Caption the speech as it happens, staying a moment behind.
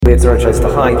the Yetzer Hara tries to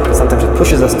hide. Sometimes it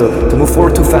pushes us to move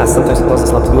forward too fast. Sometimes it tells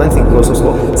us not to do anything, go so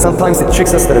slow. Sometimes it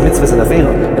tricks us that a mitzvah is an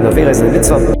avera, and avera is a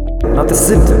mitzvah. Not the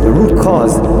symptom, the root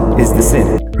cause is the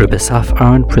sin. Rabbi Asaf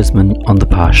Aaron Prisman on the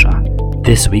Parsha.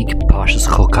 This week, Parshas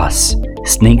Chukas,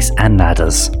 snakes and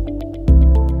ladders.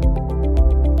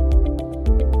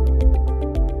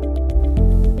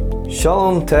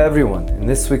 Shalom to everyone. In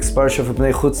this week's Parsha for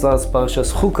Bnei Chutzlas,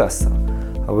 Parshas Chukas,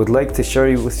 I would like to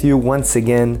share with you once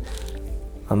again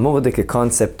a Moradeke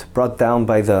concept brought down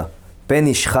by the Ben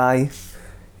Ish Chai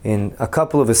in a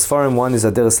couple of his Sfarim. One is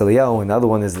Aderes Eliyahu, and the other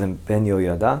one is the Ben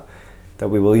Yoyada, that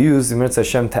we will use in Mirza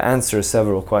Hashem to answer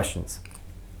several questions.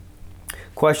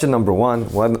 Question number one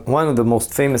of the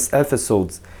most famous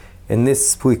episodes in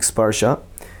this week's Parsha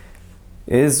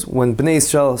is when Bnei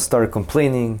Israel started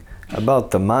complaining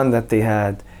about the man that they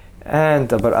had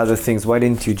and about other things. Why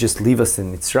didn't you just leave us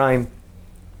in Mitzrayim?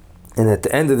 And at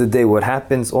the end of the day, what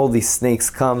happens? All these snakes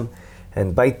come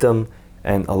and bite them,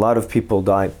 and a lot of people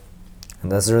die.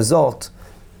 And as a result,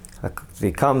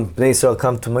 Bnei Israel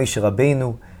come to Moshe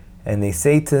Rabbeinu, and they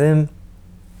say to him,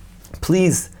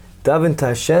 please, daven to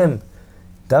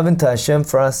Hashem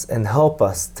for us and help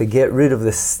us to get rid of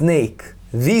the snake,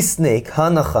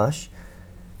 Hanachash,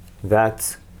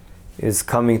 that is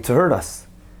coming to hurt us.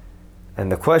 And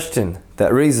the question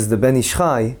that raises the Ben Ish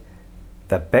Chai,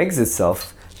 that begs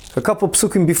itself, a couple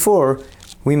psukim before,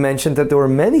 we mentioned that there were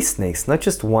many snakes, not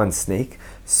just one snake.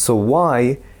 So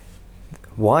why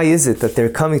is it that they're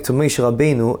coming to Moshe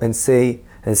Rabbeinu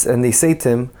and they say to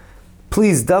him,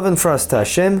 please daven for us to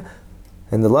Hashem,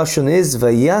 and the lashon is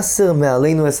Vayaser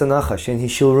me'aleinu es hanachash, and He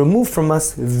shall remove from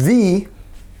us the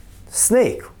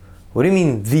snake. What do you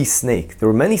mean the snake? There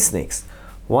were many snakes.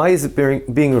 Why is it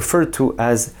being referred to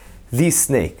as the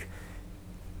snake?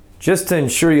 Just to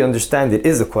ensure you understand, it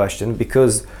is a question,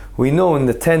 because we know in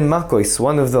the 10 Makos,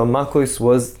 one of the Makos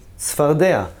was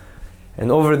Tzfardea. And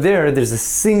over there's a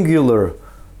singular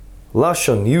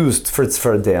lashon used for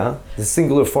Tzfardea, the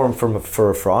singular form for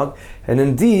a frog. And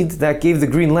indeed, that gave the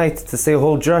green light to say a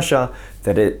whole drasha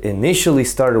that it initially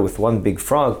started with one big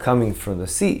frog coming from the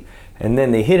sea, and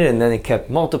then they hit it, and then it kept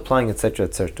multiplying, etc.,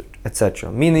 etc.,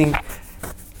 etc. Meaning,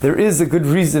 there is a good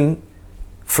reason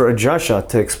for a drasha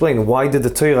to explain why did the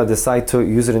Torah decide to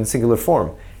use it in singular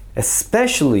form,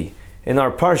 especially in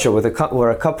our parsha where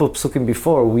a couple of psukim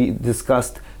before we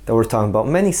discussed that we're talking about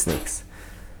many snakes.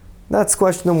 That's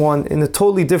question number one. In a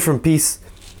totally different piece,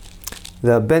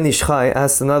 the Ben Ish Chai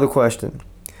asks another question.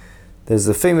 There's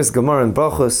a famous Gemara in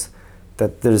Brachos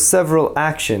that there's several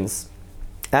acts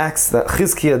that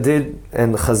Chizkiah did,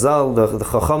 and Chazal, the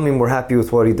Chachamim, were happy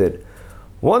with what he did.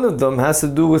 One of them has to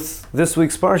do with this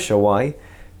week's Parsha. Why?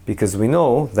 Because we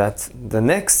know that the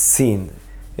next scene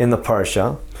in the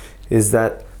Parsha is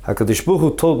that HaKadosh Baruch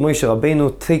Hu told Moshe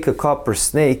Rabbeinu, take a copper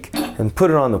snake and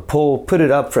put it on a pole, put it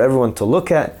up for everyone to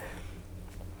look at,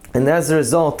 and as a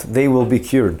result, they will be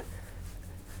cured.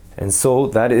 And so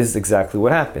that is exactly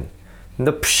what happened. And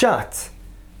the Pshat,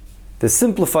 the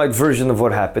simplified version of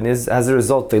what happened is, as a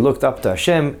result, they looked up to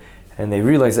Hashem, and they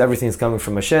realized everything is coming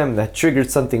from Hashem. That triggered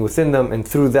something within them, and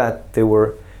through that they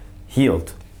were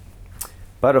healed.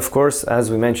 But of course, as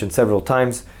we mentioned several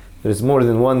times, there's more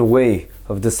than one way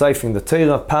of deciphering the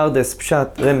Torah: Pardes,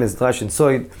 Pshat, Remez, Drash, and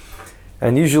Soid.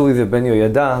 And usually the Ben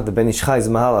Yoyada, the Ben Ish Chai's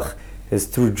Mahalach, is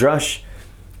through Drash,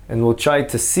 and we'll try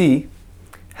to see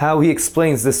how he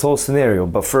explains this whole scenario.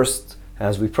 But first,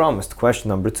 as we promised, question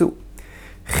number two.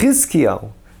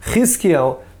 Chizkiyahu,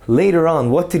 later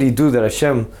on, what did he do that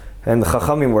Hashem and the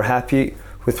Chachamim were happy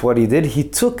with what he did? He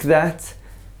took that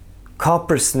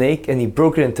copper snake and he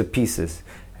broke it into pieces.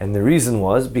 And the reason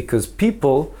was because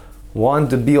people wanted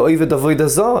to be Oived Avodah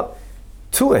Zarah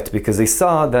to it, because they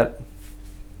saw that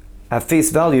at face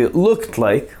value it looked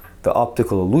like, the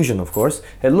optical illusion of course,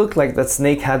 it looked like that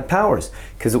snake had powers,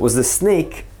 because it was the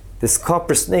snake, this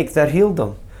copper snake, that healed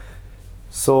them.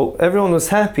 So everyone was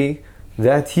happy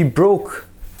that he broke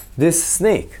this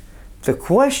snake. The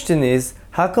question is,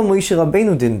 how come Moshe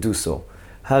Rabbeinu didn't do so?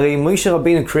 Harei Moshe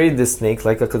Rabbeinu created this snake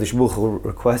like HaKadosh Baruch Hu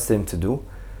requested him to do,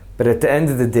 but at the end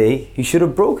of the day, he should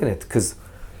have broken it, because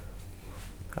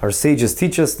our sages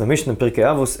teach us, the Mishnah Pirkei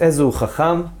Avos, Ezu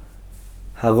Chacham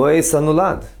Haroe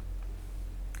Sanulad.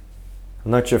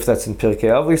 I'm not sure if that's in Pirkei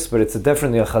Avos, but it's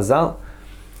definitely a Chazal.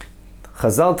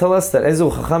 Chazal tell us that Ezu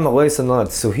Chacham Haroe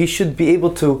Sanulad. So he should be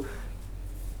able to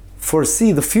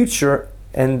foresee the future,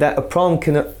 and that a problem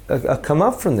can come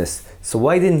up from this. So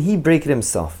why didn't he break it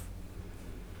himself?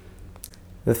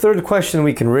 The third question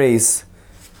we can raise,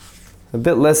 a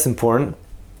bit less important,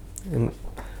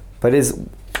 but is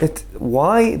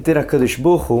why did HaKadosh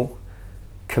Baruch Hu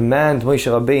command Moshe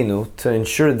Rabbeinu to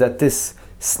ensure that this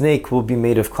snake will be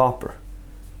made of copper.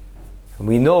 And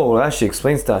we know, Rashi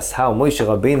explains to us how Moshe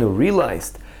Rabbeinu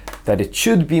realized that it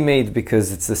should be made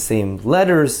because it's the same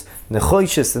letters,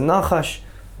 Nechoishes and Nachash.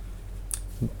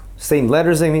 Same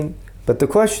letters, I mean. But the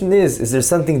question is there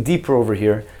something deeper over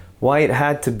here? Why it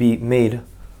had to be made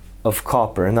of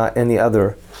copper and not any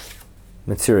other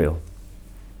material?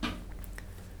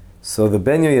 So the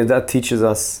Ben Yehoyada teaches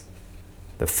us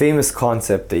the famous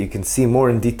concept that you can see more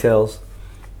in details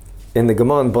in the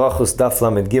Gemara in Brachos Daf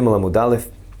Lamed Gimel Amud Aleph,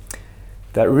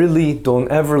 that really don't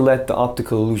ever let the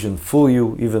optical illusion fool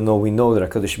you, even though we know that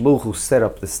HaKadosh Baruch Hu set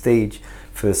up the stage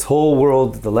for this whole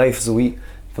world, the lives we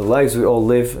all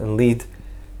live and lead,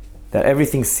 that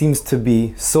everything seems to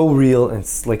be so real and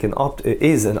it's like it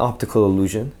is an optical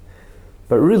illusion.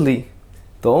 But really,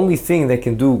 the only thing that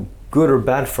can do good or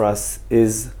bad for us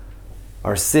is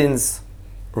our sins,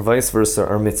 or vice versa,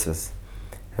 our mitzvahs.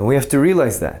 And we have to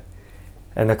realize that.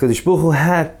 And HaKadosh Baruch Hu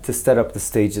had to set up the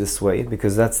stage this way,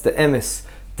 because that's the emes,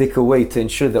 dika way to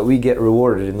ensure that we get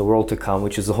rewarded in the world to come,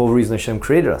 which is the whole reason Hashem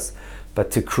created us. But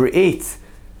to create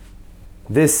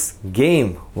this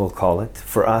game, we'll call it,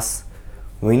 for us,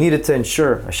 we needed to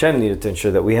ensure, Hashem needed to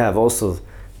ensure that we have also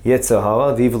Yetzer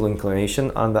Hara, the evil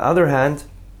inclination. On the other hand,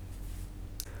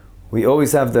 we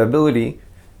always have the ability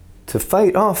to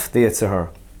fight off the Yetzer Hara.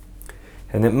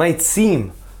 And it might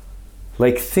seem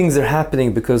like things are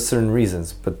happening because of certain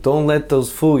reasons, but don't let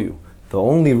those fool you. The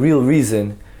only real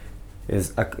reason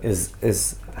is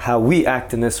how we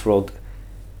act in this world,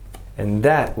 and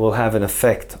that will have an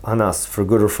effect on us for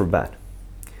good or for bad.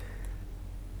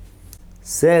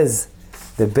 Says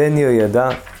the Ben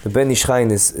Yehoyada, the Ben Ish Chai in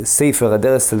his Sefer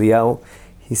Aderes Eliyahu,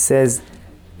 he says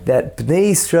that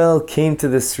Bnei Israel came to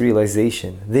this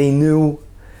realization. They knew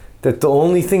that the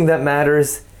only thing that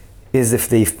matters is if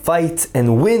they fight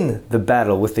and win the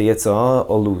battle with the Yetzer Hara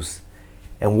or lose.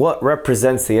 And what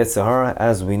represents the Yetzer Hara?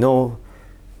 As we know,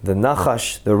 the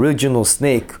Nachash, the original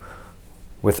snake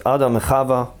with Adam and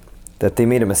Chava, that they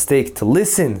made a mistake to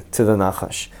listen to the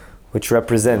Nachash, which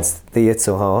represents the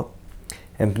Yetzer Hara.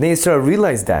 And Bnei Israel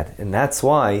realized that, and that's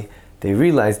why they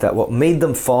realized that what made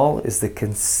them fall is the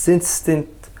consistent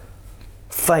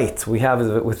fight we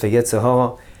have with the Yetzer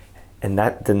Hara, and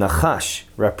that the Nachash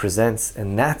represents.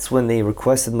 And that's when they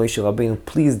requested Moshe Rabbeinu,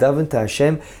 please daven to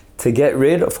Hashem to get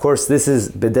rid, of course this is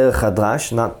Bederech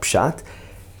Hadrash, not Pshat,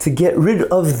 to get rid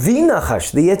of the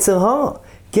Nachash, the Yetzer Hara.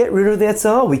 Get rid of the Yetzer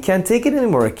Hara. We can't take it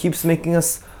anymore. It keeps making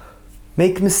us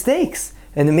make mistakes.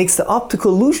 And it makes the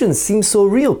optical illusion seem so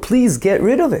real. Please get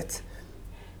rid of it.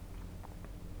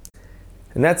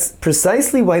 And that's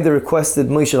precisely why they requested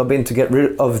Moshe Rabbeinu to get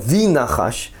rid of the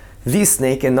Nachash, the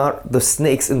snake, and not the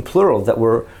snakes in plural that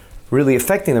were really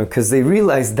affecting them, because they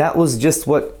realized that was just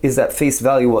what is at face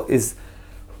value,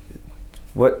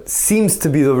 what seems to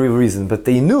be the real reason. But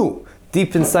they knew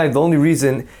deep inside the only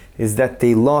reason is that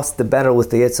they lost the battle with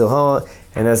the Yetzer Hara,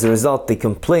 and as a result they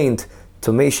complained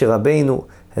to Moshe Rabbeinu,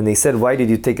 and they said, why did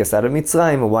you take us out of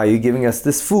Mitzrayim? Why are you giving us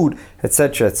this food?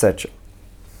 Etc., etc.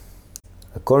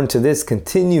 According to this,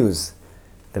 continues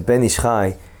the Ben Ish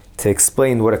Chai to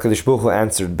explain what HaKadosh Baruch Hu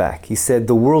answered back. He said,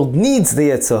 the world needs the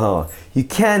Yetzer Hara. You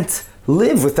can't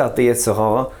live without the Yetzer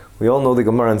Hara. We all know the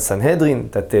Gemara in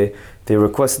Sanhedrin, that they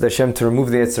requested Hashem to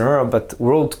remove the Yetzer Hara, but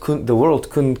the world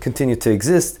couldn't continue to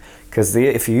exist, because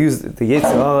if you use the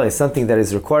Yetzer Hara as something that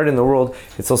is required in the world,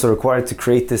 it's also required to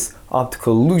create this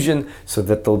optical illusion so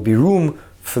that there'll be room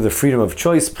for the freedom of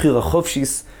choice, Bchira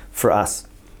Chofshis, for us.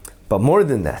 But more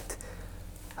than that,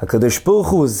 HaKadosh Baruch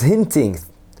Hu was hinting,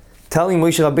 telling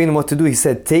Moshe Rabbeinu what to do. He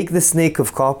said, take the snake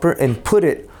of copper and put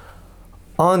it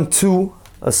onto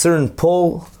a certain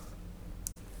pole.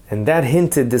 And that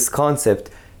hinted this concept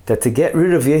that to get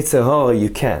rid of Yetzer Hara you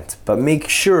can't, but make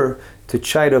sure to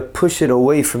try to push it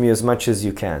away from you as much as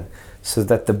you can, so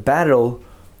that the battle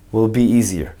will be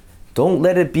easier. Don't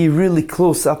let it be really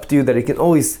close up to you that it can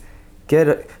always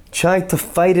try to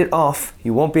fight it off.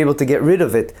 You won't be able to get rid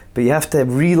of it, but you have to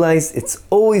realize it's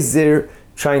always there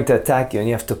trying to attack you, and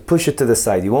you have to push it to the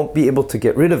side. You won't be able to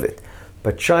get rid of it,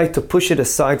 but try to push it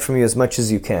aside from you as much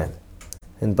as you can.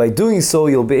 And by doing so,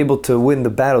 you'll be able to win the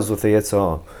battles with the Yetzer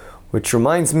Hara. Which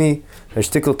reminds me, a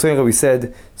shtickle Torah we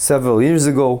said several years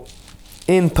ago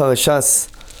in Parshas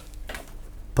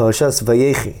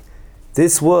Vayechi.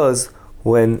 This was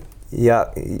when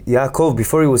Yaakov,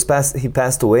 before he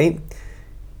passed away.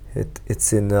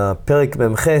 It's in Perek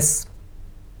Memches,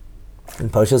 in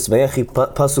Parshas Vayechi,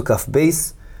 Pasuk Kaf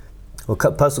Beis, or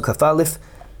Pasuk Kaf Aleph,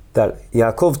 that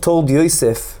Yaakov told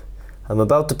Yosef, I'm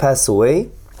about to pass away,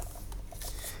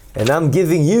 and I'm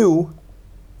giving you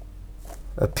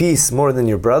a piece more than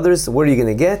your brothers. What are you going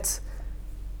to get?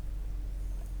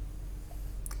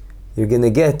 you're going to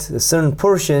get a certain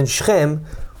portion, Shechem,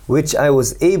 which I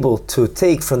was able to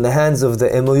take from the hands of the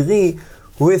Emoiri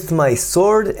with my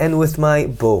sword and with my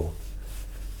bow.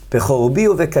 Bechorobi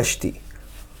uvekashti.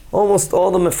 Almost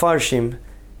all the Mefarshim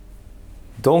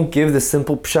don't give the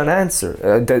simple pshat answer.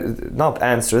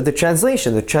 The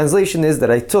translation. The translation is that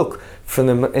I took from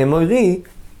the Emoiri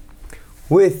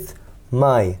with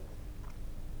my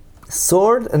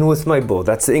sword and with my bow.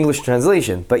 That's the English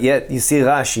translation. But yet, you see,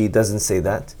 Rashi doesn't say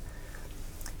that.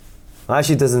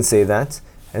 Rashi doesn't say that.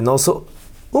 And also,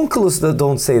 Onkelos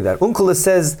don't say that. Onkelos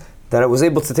says that I was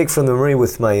able to take from the Emoiri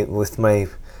with my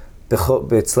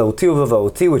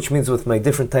which means with my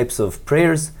different types of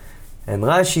prayers. And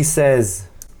Rashi says,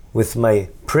 with my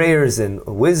prayers and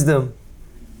wisdom.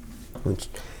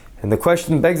 And the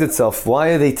question begs itself, why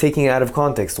are they taking it out of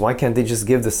context? Why can't they just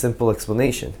give the simple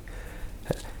explanation?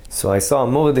 So I saw a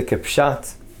Mordek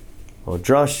Pshat, or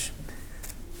Drush,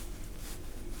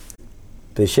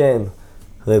 Beshem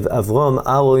Rev Avram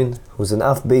Aron, who was an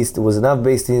Av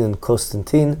based in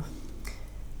Constantine,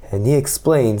 and he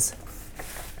explains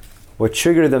what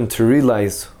triggered them to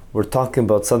realize we're talking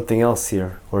about something else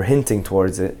here, or hinting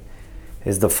towards it,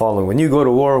 is the following. When you go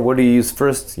to war, what do you use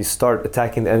first? You start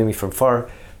attacking the enemy from far.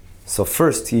 So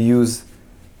first you use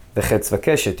the chetz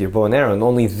v'keshet, your bow and arrow, and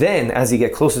only then, as you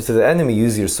get closer to the enemy, you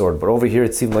use your sword. But over here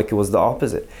it seemed like it was the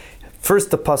opposite.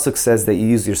 First the pasuk says that you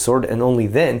use your sword, and only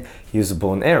then you use a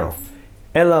bow and arrow.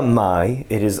 Elamai,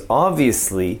 it is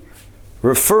obviously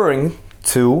referring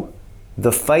to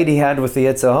the fight he had with the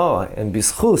Yetzer Hara, and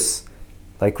bischus,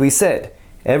 like we said,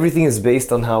 everything is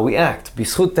based on how we act.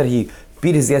 Bischut, that he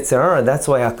beat his Yetzer Hara, that's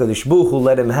why HaKadosh Baruch Hu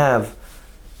let him have,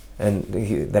 and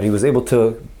that he was able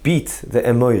to beat the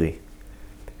Emoiri.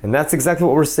 And that's exactly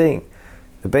what we're saying.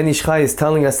 The Ben Ish Chai is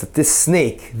telling us that this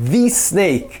snake, the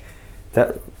snake,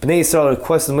 that Bnei Yisrael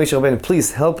requested Moshe Rabbeinu,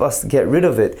 please help us get rid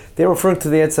of it. They're referring to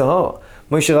the Yetzer Hara.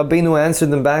 Moshe Rabbeinu answered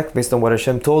them back based on what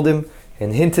Hashem told him,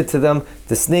 and hinted to them,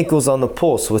 the snake goes on the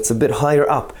pole, so it's a bit higher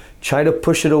up. Try to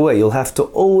push it away. You'll have to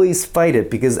always fight it,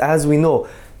 because as we know,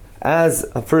 as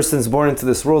a person's born into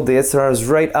this world, the Yetzer Hara is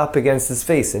right up against his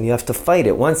face, and you have to fight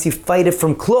it. Once you fight it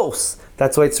from close,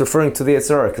 that's why it's referring to the Yetzer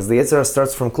Hara, because the Yetzer Hara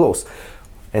starts from close.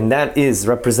 And that is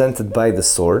represented by the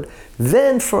sword.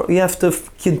 Then you have to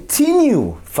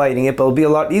continue fighting it, but it'll be a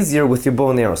lot easier with your bow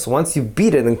and arrow. So once you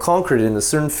beat it and conquer it in a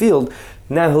certain field,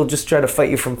 now he'll just try to fight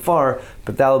you from far,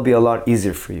 but that'll be a lot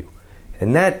easier for you.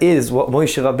 And that is what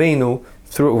Moshe Rabbeinu,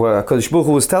 through what HaKadosh Baruch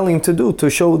Hu was telling him to do, to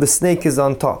show the snake is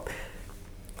on top,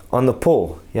 on the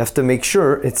pole. You have to make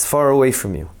sure it's far away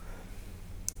from you.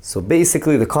 So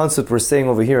basically the concept we're saying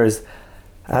over here is,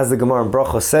 as the Gemara in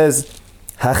Bracha says,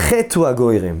 Hachetu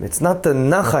agoyrim. It's not the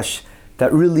nachash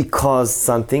that really caused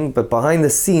something, but behind the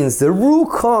scenes, the root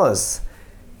cause,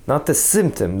 not the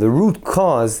symptom, the root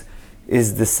cause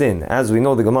is the sin. As we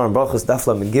know, the Gemara in Brachos Daf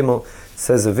Lamed Gimel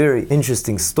says a very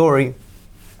interesting story.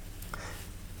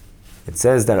 It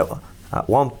says that at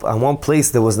one place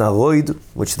there was an aroid,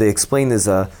 which they explain is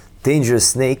a dangerous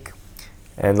snake,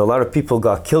 and a lot of people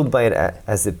got killed by it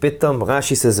as it bit them.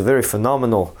 Rashi says a very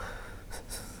phenomenal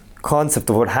concept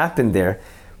of what happened there,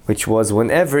 which was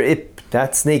whenever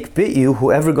that snake bit you,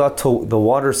 whoever got to the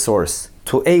water source,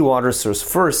 to a water source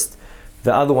first,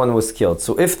 the other one was killed.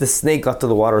 So if the snake got to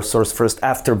the water source first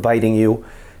after biting you,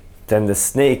 then the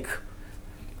snake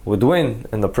would win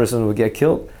and the person would get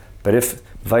killed. But if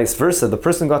vice versa, the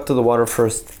person got to the water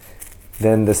first,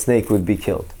 then the snake would be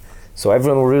killed. So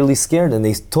everyone were really scared, and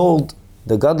they told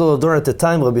the Gadol Ador at the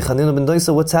time, Rabbi Chanina ben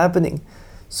Doisa, what's happening?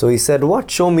 So he said, what?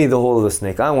 Show me the hole of the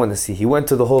snake. I want to see. He went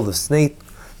to the hole of the snake,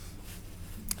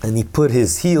 and he put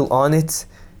his heel on it,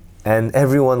 and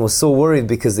everyone was so worried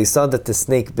because they saw that the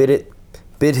snake bit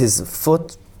his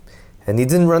foot, and he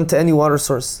didn't run to any water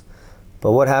source.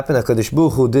 But what happened? HaKadosh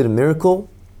Baruch Hu did a miracle.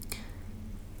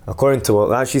 According to what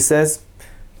Rashi says,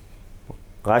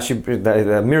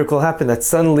 the miracle happened that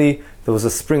suddenly there was a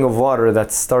spring of water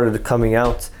that started coming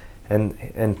out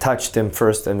and touched him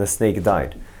first, and the snake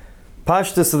died.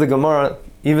 Parshas of the Gemara,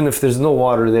 even if there's no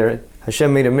water there,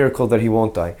 Hashem made a miracle that he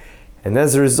won't die. And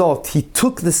as a result, he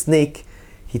took the snake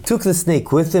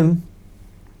with him.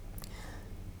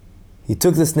 He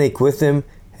took the snake with him,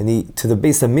 and he to the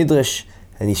base of Midrash,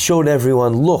 and he showed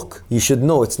everyone, look, you should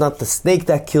know it's not the snake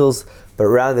that kills, but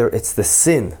rather it's the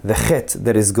sin, the chet,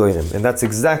 that is goyim. And that's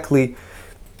exactly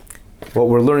what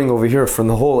we're learning over here from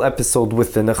the whole episode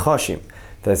with the Nechashim.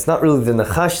 That it's not really the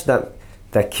Nechash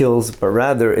that kills, but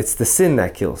rather it's the sin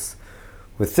that kills.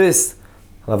 With this,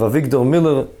 Rav Avigdor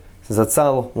Miller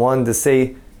Zatzal wanted to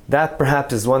say that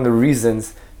perhaps is one of the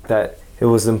reasons that it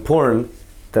was important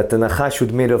that the Nachash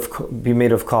would be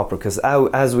made of copper, because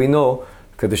as we know,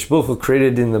 Kadosh Baruch Hu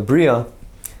created in the Bria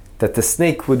that the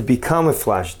snake would be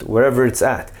camouflaged wherever it's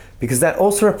at, because that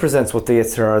also represents what the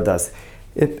Yetzer Hara does.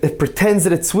 It pretends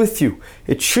that it's with you.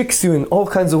 It tricks you in all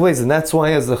kinds of ways, and that's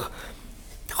why as the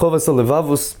Chovas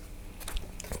HaLevavos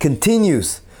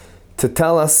continues to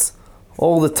tell us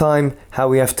all the time how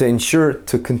we have to ensure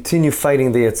to continue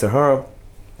fighting the Yetzer Hara,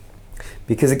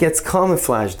 because it gets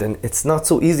camouflaged and it's not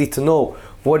so easy to know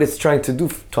what it's trying to do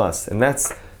to us. And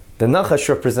that's, the Nachash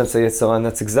represents the Yetzer Hara, and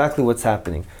that's exactly what's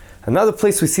happening. Another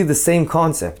place we see the same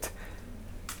concept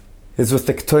is with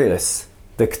the Ktoires.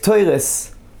 The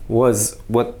Ktoires was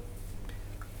what,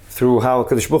 through how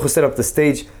HaKadosh Baruch Hu set up the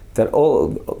stage, that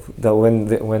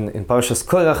when in Parshas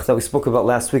Korach that we spoke about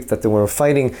last week, that they were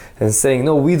fighting and saying,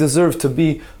 no, we deserve to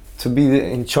be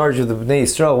in charge of the Bnei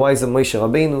Yisrael. Why is it Moshe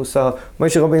Rabbeinu? So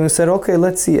Moshe Rabbeinu said, okay,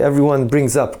 let's see. Everyone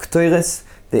brings up Ktoires,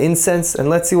 the incense, and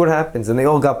let's see what happens. And they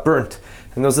all got burnt.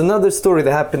 And there was another story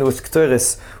that happened with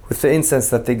Ktoires, with the incense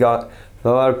that they got. A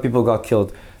lot of people got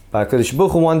killed. But HaKadosh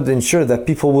Baruch Hu wanted to ensure that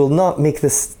people will not make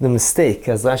the mistake,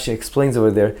 as Rashi explains over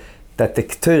there, that the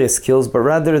Ktoires kills, but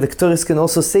rather the Ktoires can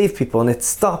also save people, and it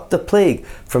stopped the plague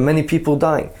from many people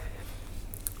dying.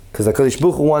 Because HaKadosh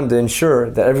Baruch Hu wanted to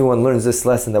ensure that everyone learns this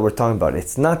lesson that we're talking about.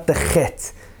 It's not the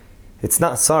chet. It's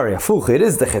not, afuch, it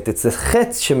is the chet. It's the chet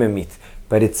shememit.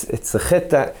 But it's the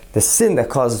chet, that the sin that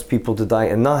causes people to die,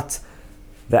 and not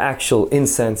the actual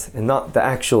incense, and not the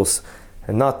actual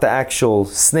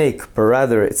snake, but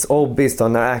rather it's all based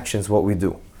on our actions, what we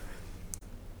do.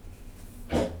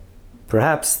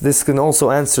 Perhaps this can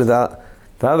also answer the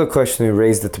other question we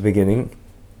raised at the beginning,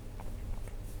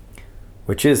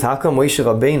 which is, how come Moshe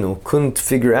Rabbeinu couldn't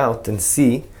figure out and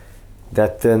see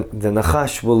that the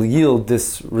Nachash will yield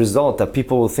this result, that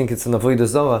people will think it's an Avodah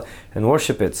Zarah and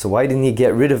worship it? So why didn't he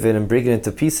get rid of it and break it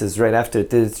into pieces right after it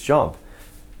did its job?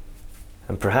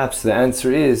 And perhaps the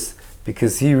answer is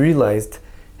because he realized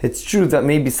it's true that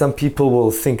maybe some people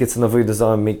will think it's an Avodah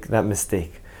Zarah and make that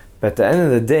mistake. But at the end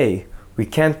of the day, we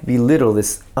can't belittle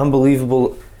this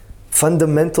unbelievable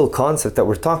fundamental concept that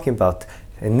we're talking about.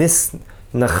 And this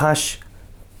Nachash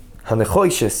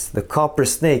HaNechoishes, the copper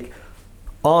snake,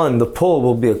 on the pole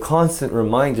will be a constant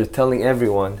reminder telling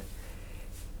everyone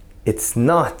it's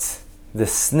not the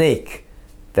snake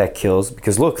that kills,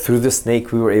 because look, through the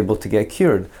snake we were able to get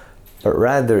cured, but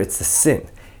rather it's the sin.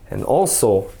 And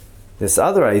also this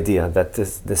other idea that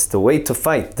the way to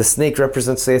fight the snake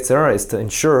represents the Yetzer Hara is to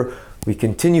ensure we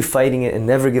continue fighting it and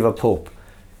never give up hope.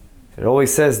 It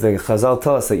always says, the Chazal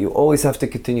tell us that you always have to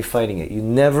continue fighting it. You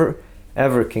never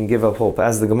ever can give up hope.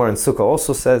 As the Gemara in Sukkah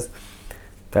also says,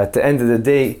 that at the end of the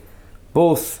day,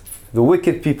 both the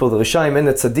wicked people, the Rishaim and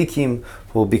the Tzaddikim,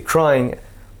 will be crying.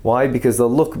 Why? Because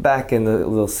they'll look back and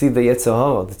they'll see the Yetzer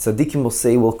Hara. The Tzaddikim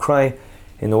will cry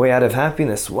in a way out of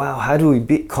happiness. Wow, how do we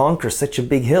conquer such a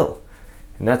big hill?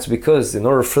 And that's because in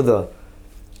order for the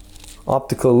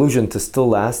optical illusion to still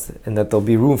last, and that there'll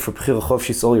be room for Bechira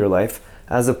Chofshis all your life,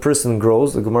 as a person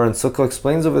grows, the Gemara in Sukkah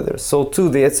explains over there, so too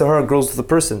the Yetzer Hara grows with the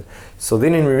person. So they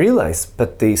didn't realize,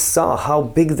 but they saw how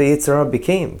big the Yetzer Hara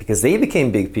became, because they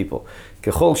became big people.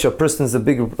 Kechol a person is a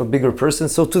bigger person,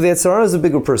 so too the Yetzer Hara is a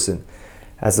bigger person.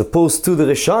 As opposed to the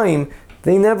Rishaim,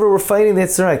 they never were fighting the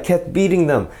Yetzer Hara, kept beating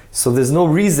them. So there's no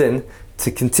reason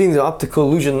to continue the optical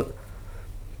illusion,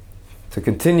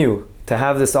 to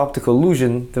have this optical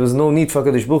illusion. There was no need for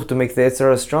HaKadosh Baruch Hu to make the Yetzer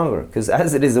Hara stronger, because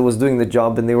as it is, it was doing the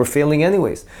job and they were failing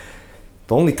anyways.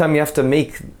 The only time you have to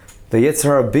make the Yetzer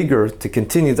Hara bigger to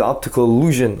continue the optical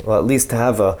illusion, or at least to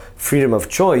have a freedom of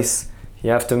choice,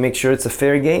 you have to make sure it's a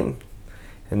fair game.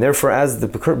 And therefore, as the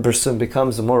person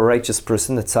becomes a more righteous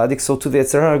person, the tzaddik, so too the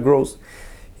Yetzer Hara grows.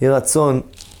 Yiratzon,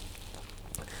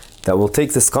 that will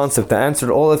take this concept that answered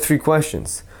all the three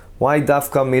questions. Why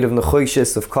dafka made of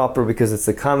nechoishes, of copper? Because it's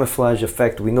a camouflage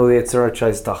effect. We know the Yetzer Hara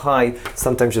tries to hide.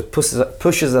 Sometimes it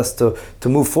pushes us to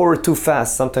move forward too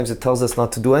fast. Sometimes it tells us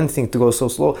not to do anything, to go so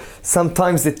slow.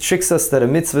 Sometimes it tricks us that a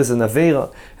mitzvah is an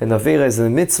avera, and avera is a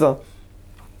mitzvah.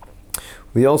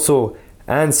 We also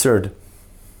answered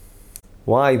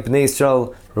why Bnei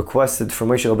Yisrael requested from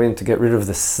Moshe Rabbeinu to get rid of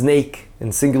the snake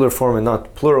in singular form and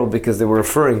not plural, because they were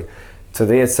referring to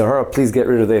the Yetzer Hara. Please get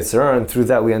rid of the Yetzer Hara. And through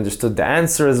that we understood the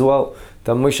answer as well.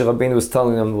 That Moshe Rabbeinu was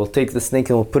telling them, we'll take the snake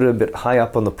and we'll put it a bit high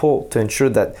up on the pole to ensure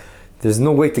that there's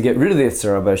no way to get rid of the Yetzer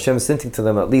Hara. But Hashem is hinting to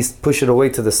them, at least push it away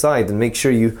to the side and make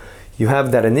sure you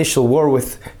have that initial war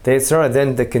with the Yetzer Hara.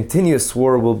 Then the continuous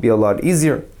war will be a lot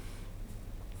easier.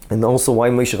 And also why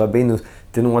Moshe Rabbeinu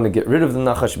didn't want to get rid of the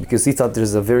Nachash, because he thought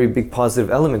there's a very big positive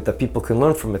element that people can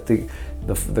learn from it.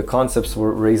 The concepts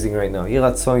we're raising right now.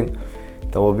 Yiratzon,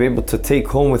 that we'll be able to take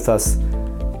home with us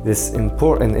this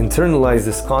important, internalize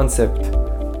this concept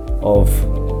of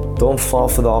don't fall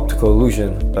for the optical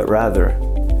illusion, but rather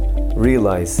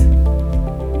realize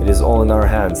it is all in our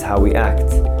hands how we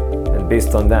act, and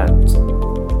based on that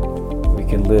we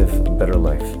can live a better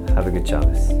life. Have a good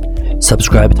Shabbos.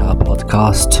 Subscribe to our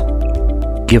podcast,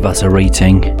 give us a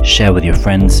rating, share with your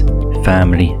friends,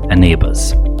 family and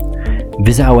neighbors.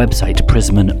 Visit our website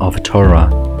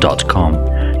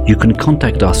prismonoftorah.com. You can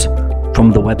contact us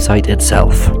from the website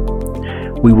itself.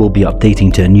 We will be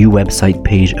updating to a new website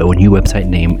page or a new website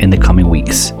name in the coming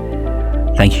weeks.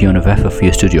 Thank you, Yonavefa, for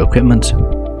your studio equipment.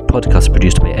 Podcast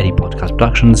produced by Eddie Podcast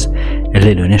Productions.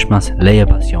 Elilu Nishmas, Leah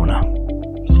Bas Yona.